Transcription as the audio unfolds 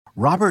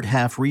Robert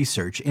Half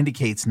research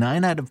indicates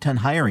 9 out of 10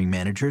 hiring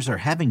managers are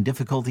having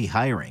difficulty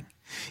hiring.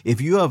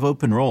 If you have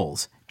open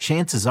roles,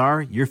 chances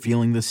are you're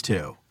feeling this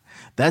too.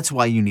 That's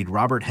why you need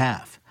Robert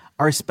Half.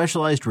 Our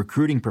specialized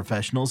recruiting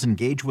professionals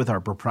engage with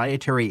our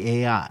proprietary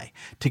AI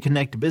to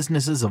connect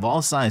businesses of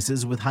all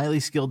sizes with highly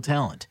skilled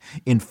talent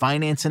in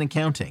finance and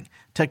accounting,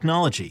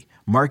 technology,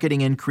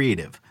 marketing and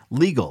creative,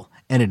 legal,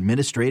 and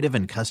administrative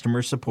and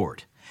customer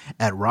support.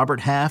 At Robert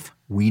Half,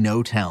 we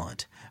know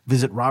talent.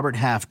 Visit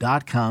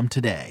roberthalf.com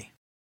today.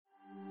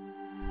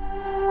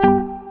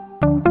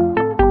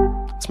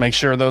 Let's make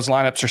sure those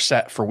lineups are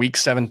set for Week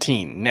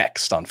 17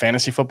 next on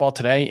Fantasy Football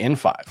Today in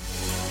 5.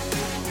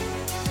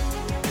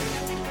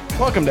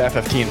 Welcome to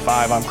FFT in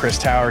 5. I'm Chris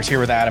Towers here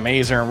with Adam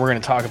Azer, and we're going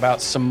to talk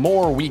about some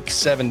more Week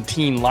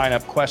 17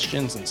 lineup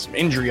questions and some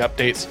injury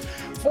updates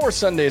for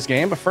Sunday's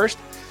game. But first,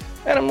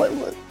 Adam,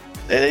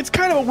 it's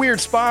kind of a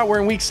weird spot. We're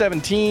in Week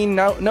 17.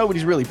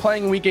 Nobody's really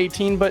playing Week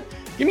 18, but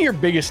give me your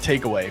biggest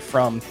takeaway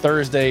from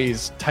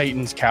Thursday's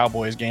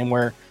Titans-Cowboys game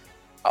where,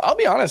 I'll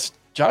be honest,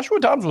 Joshua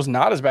Dobbs was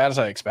not as bad as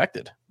I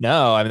expected.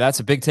 No, I mean, that's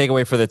a big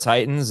takeaway for the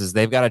Titans is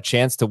they've got a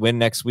chance to win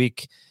next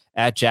week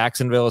at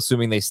Jacksonville,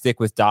 assuming they stick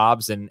with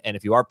Dobbs. And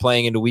if you are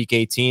playing into Week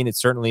 18, it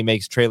certainly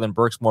makes Treylon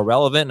Burks more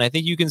relevant. And I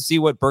think you can see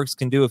what Burks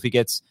can do if he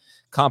gets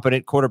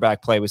competent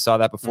quarterback play. We saw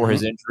that before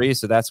his injury,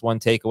 so that's one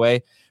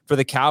takeaway. For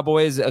the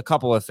Cowboys, a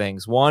couple of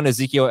things. One,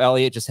 Ezekiel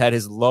Elliott just had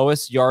his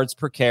lowest yards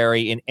per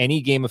carry in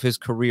any game of his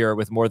career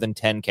with more than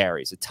 10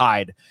 carries. It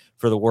tied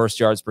for the worst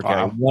yards per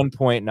carry,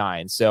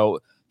 1.9. So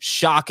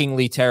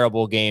shockingly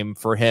terrible game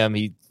for him.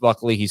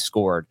 Luckily he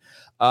scored.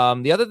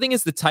 The other thing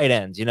is the tight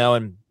ends,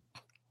 and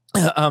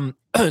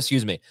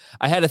excuse me.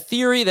 I had a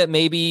theory that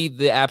maybe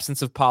the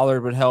absence of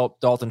Pollard would help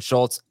Dalton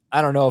Schultz.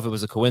 I don't know if it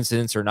was a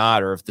coincidence or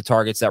not, or if the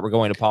targets that were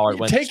going to Pollard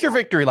went. Take your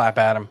victory lap,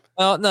 Adam.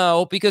 Well,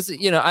 no, because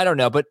I don't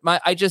know, but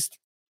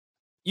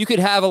you could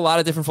have a lot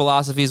of different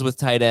philosophies with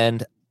tight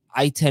end.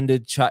 I tend to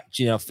try,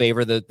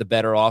 favor the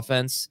better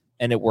offense,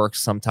 and it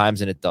works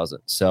sometimes and it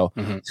doesn't. So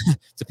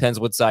depends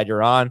what side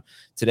you're on.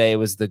 Today it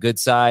was the good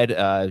side,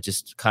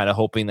 just kind of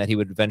hoping that he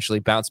would eventually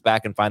bounce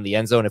back and find the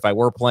end zone. If I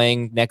were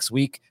playing next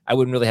week, I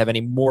wouldn't really have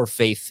any more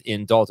faith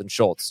in Dalton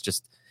Schultz.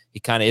 Just he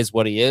kind of is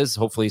what he is.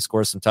 Hopefully he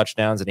scores some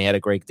touchdowns, and he had a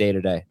great day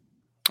today.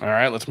 All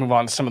right, let's move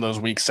on to some of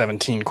those Week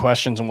 17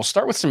 questions, and we'll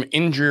start with some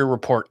injury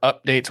report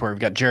updates where we've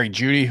got Jerry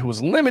Jeudy, who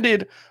was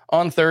limited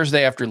on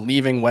Thursday after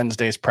leaving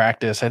Wednesday's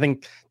practice. I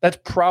think that's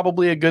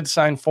probably a good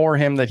sign for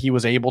him that he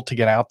was able to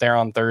get out there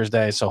on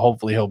Thursday, so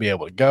hopefully he'll be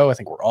able to go. I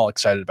think we're all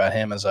excited about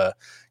him as a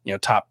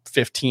top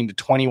 15 to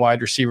 20 wide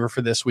receiver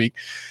for this week.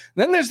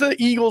 And then there's the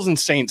Eagles and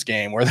Saints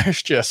game where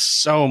there's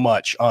just so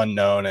much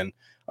unknown, and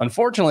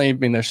unfortunately,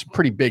 there's some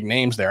pretty big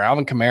names there.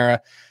 Alvin Kamara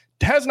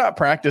has not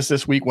practiced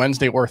this week,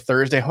 Wednesday or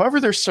Thursday. However,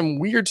 there's some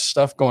weird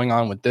stuff going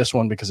on with this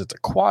one because it's a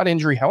quad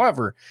injury.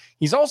 However,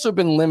 he's also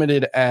been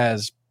limited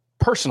as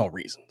personal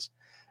reasons.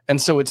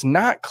 And so it's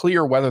not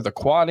clear whether the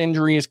quad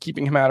injury is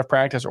keeping him out of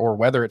practice or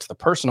whether it's the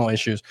personal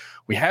issues.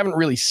 I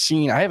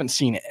haven't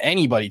seen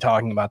anybody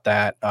talking about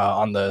that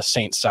on the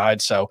Saints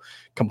side. So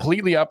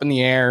completely up in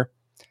the air.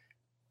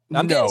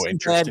 No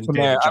interest in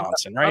David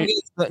Johnson, right?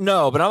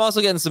 No, but I'm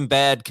also getting some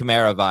bad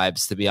Kamara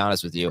vibes, to be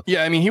honest with you.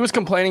 Yeah, he was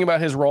complaining about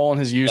his role and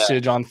his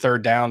usage on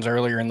third downs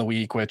earlier in the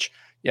week, which,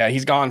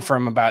 he's gone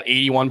from about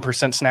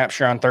 81% snap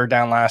share on third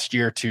down last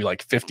year to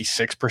like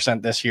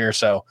 56% this year.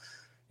 So,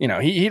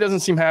 he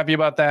doesn't seem happy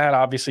about that.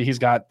 Obviously, he's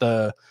got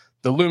the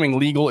looming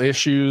legal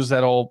issues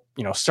that'll,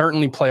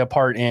 certainly play a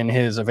part in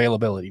his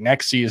availability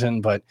next season.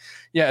 But,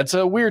 yeah, it's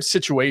a weird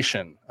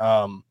situation.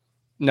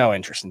 No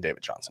interest in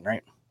David Johnson,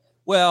 right?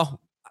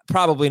 Well,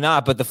 probably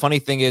not, but the funny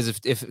thing is,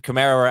 if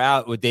Kamara were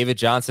out, would David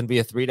Johnson be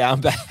a 3-down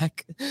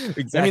back?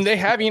 Exactly. They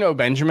have Eno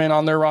Benjamin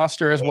on their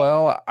roster as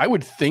well. I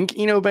would think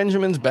Eno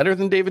Benjamin's better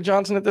than David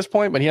Johnson at this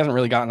point, but he hasn't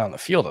really gotten on the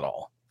field at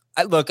all.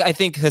 I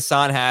think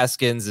Hassan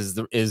Haskins is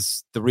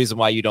the reason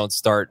why you don't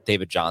start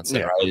David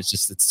Johnson, right?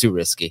 It's too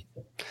risky.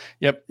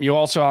 Yep. You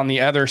also on the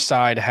other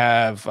side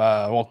have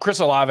Chris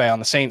Olave on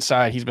the Saints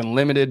side. He's been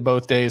limited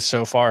both days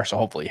so far, so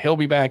hopefully he'll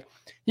be back.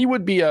 He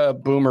would be a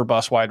boom or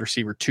bust wide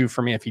receiver too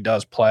for me if he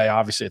does play.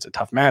 Obviously, it's a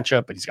tough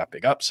matchup, but he's got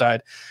big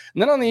upside.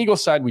 And then on the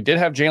Eagles side, we did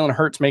have Jalen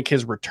Hurts make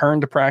his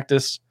return to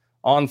practice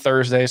on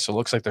Thursday, so it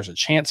looks like there's a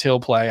chance he'll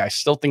play. I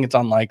still think it's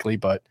unlikely,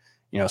 but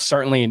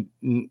certainly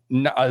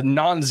a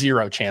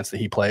non-zero chance that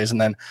he plays.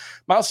 And then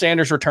Miles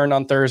Sanders returned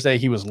on Thursday.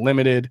 He was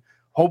limited.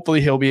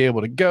 Hopefully, he'll be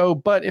able to go,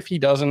 but if he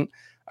doesn't,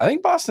 I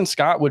think Boston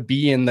Scott would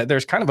be in that.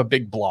 There's kind of a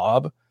big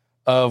blob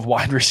of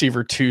wide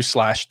receiver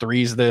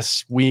 2/3s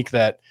this week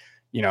that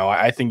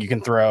I think you can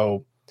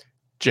throw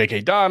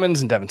J.K. Dobbins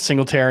and Devin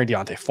Singletary,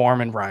 Deontay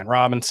Foreman, Brian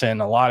Robinson,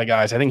 a lot of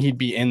guys. I think he'd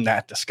be in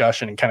that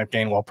discussion and kind of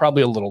Gainwell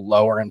probably a little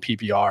lower in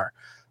PPR.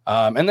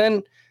 And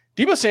then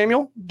Deebo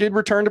Samuel did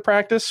return to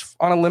practice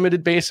on a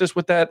limited basis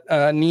with that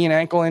knee and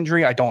ankle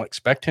injury. I don't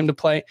expect him to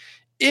play.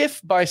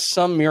 If by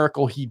some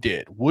miracle he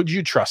did, would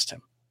you trust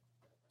him?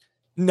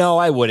 No,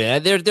 I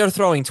wouldn't. They're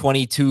throwing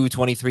 22,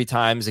 23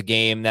 times a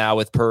game now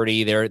with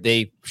Purdy.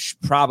 They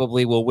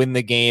probably will win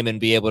the game and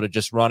be able to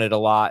just run it a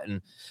lot.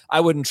 And I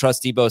wouldn't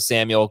trust Deebo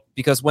Samuel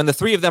because when the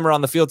three of them are on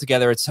the field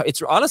together, it's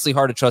honestly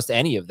hard to trust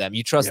any of them.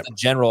 You trust the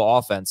general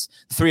offense.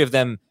 The three of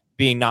them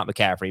being not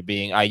McCaffrey,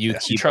 being Ayuk.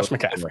 Yes, you trust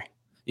McCaffrey.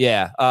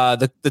 Yeah.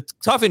 The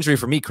tough injury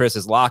for me, Chris,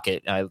 is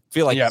Lockett. I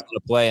feel like he's going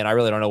to play, and I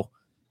really don't know.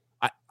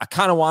 I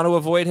kind of want to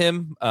avoid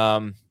him,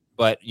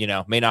 but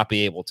may not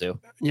be able to.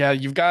 Yeah,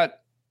 you've got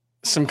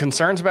some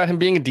concerns about him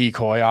being a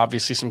decoy,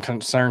 obviously some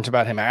concerns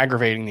about him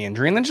aggravating the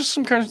injury, and then just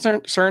some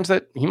concerns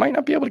that he might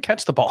not be able to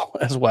catch the ball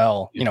as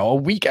well, a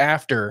week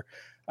after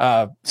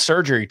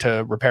surgery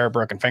to repair a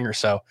broken finger.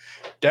 So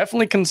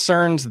definitely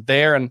concerns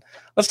there. And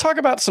let's talk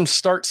about some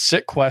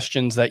start-sit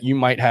questions that you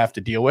might have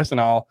to deal with,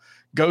 and I'll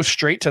go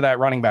straight to that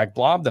running back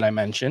blob that I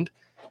mentioned.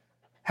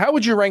 How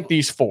would you rank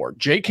these four?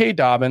 J.K.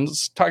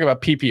 Dobbins, talk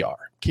about PPR.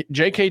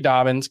 J.K.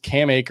 Dobbins,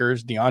 Cam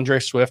Akers,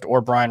 DeAndre Swift,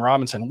 or Brian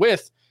Robinson,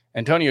 with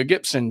Antonio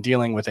Gibson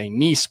dealing with a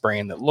knee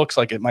sprain that looks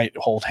like it might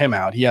hold him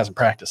out. He hasn't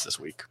practiced this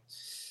week.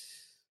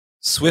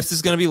 Swift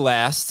is going to be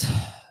last,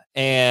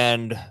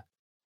 and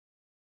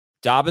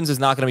Dobbins is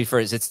not going to be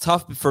first. It's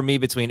tough for me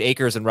between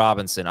Akers and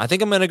Robinson. I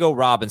think I'm going to go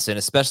Robinson,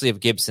 especially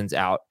if Gibson's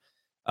out.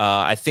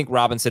 I think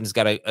Robinson's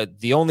got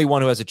the only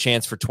one who has a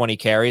chance for 20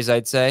 carries,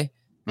 I'd say.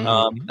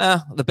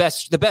 The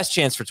best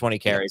chance for 20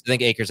 carries. I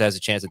think Akers has a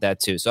chance at that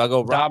too. So I'll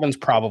go Dobbins.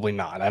 Probably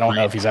not. I don't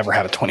know if he's ever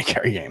had a 20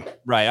 carry game.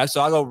 Right. So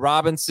I'll go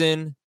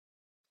Robinson,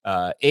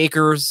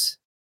 Akers,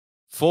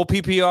 full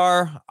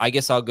PPR. I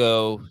guess I'll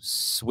go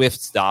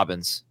Swift,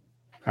 Dobbins.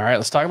 All right.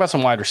 Let's talk about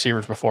some wide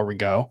receivers before we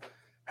go.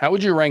 How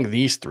would you rank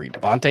these three?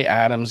 Devontae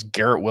Adams,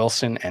 Garrett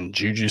Wilson, and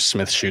Juju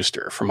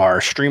Smith-Schuster. From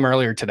our stream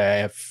earlier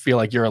today, I feel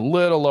like you're a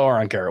little lower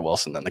on Garrett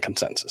Wilson than the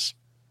consensus.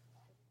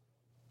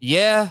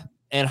 Yeah,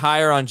 and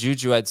higher on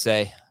Juju, I'd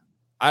say.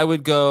 I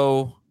would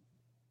go,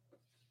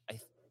 I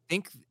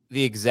think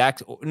the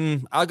exact,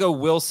 I'll go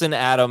Wilson,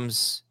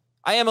 Adams.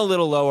 I am a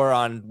little lower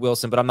on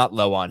Wilson, but I'm not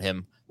low on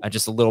him. I'm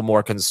just a little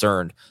more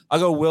concerned. I'll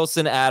go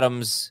Wilson,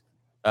 Adams,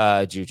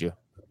 Juju.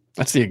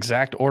 That's the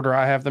exact order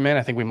I have them in.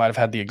 I think we might have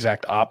had the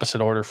exact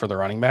opposite order for the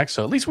running back.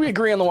 So at least we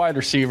agree on the wide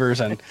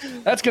receivers. And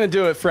that's going to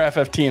do it for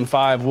FFT and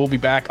 5. We'll be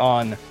back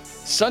on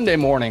Sunday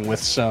morning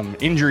with some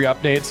injury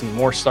updates and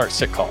more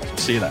start-sit calls. We'll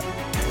see you then.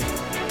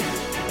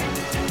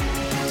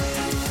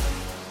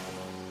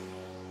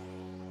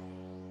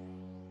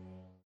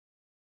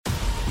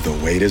 The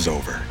wait is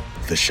over.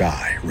 The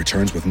Chi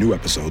returns with new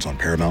episodes on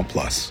Paramount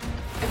Plus.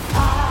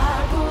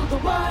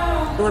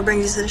 What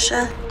brings you to the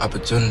Chi?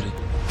 Opportunity.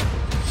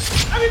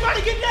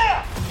 Everybody get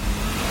down!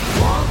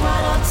 Walk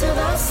right up to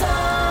the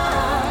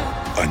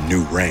side. A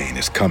new reign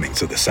is coming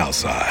to the South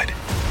Side.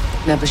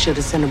 Never should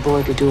have sent a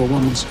boy to do a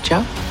woman's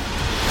job.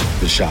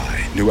 The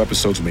Chi. New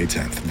episodes May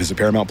 10th. Visit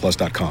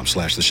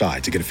ParamountPlus.com/The Chi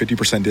to get a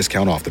 50%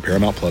 discount off the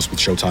Paramount Plus with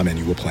Showtime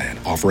annual plan.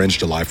 Offer ends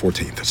July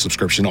 14th.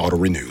 Subscription auto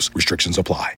renews. Restrictions apply.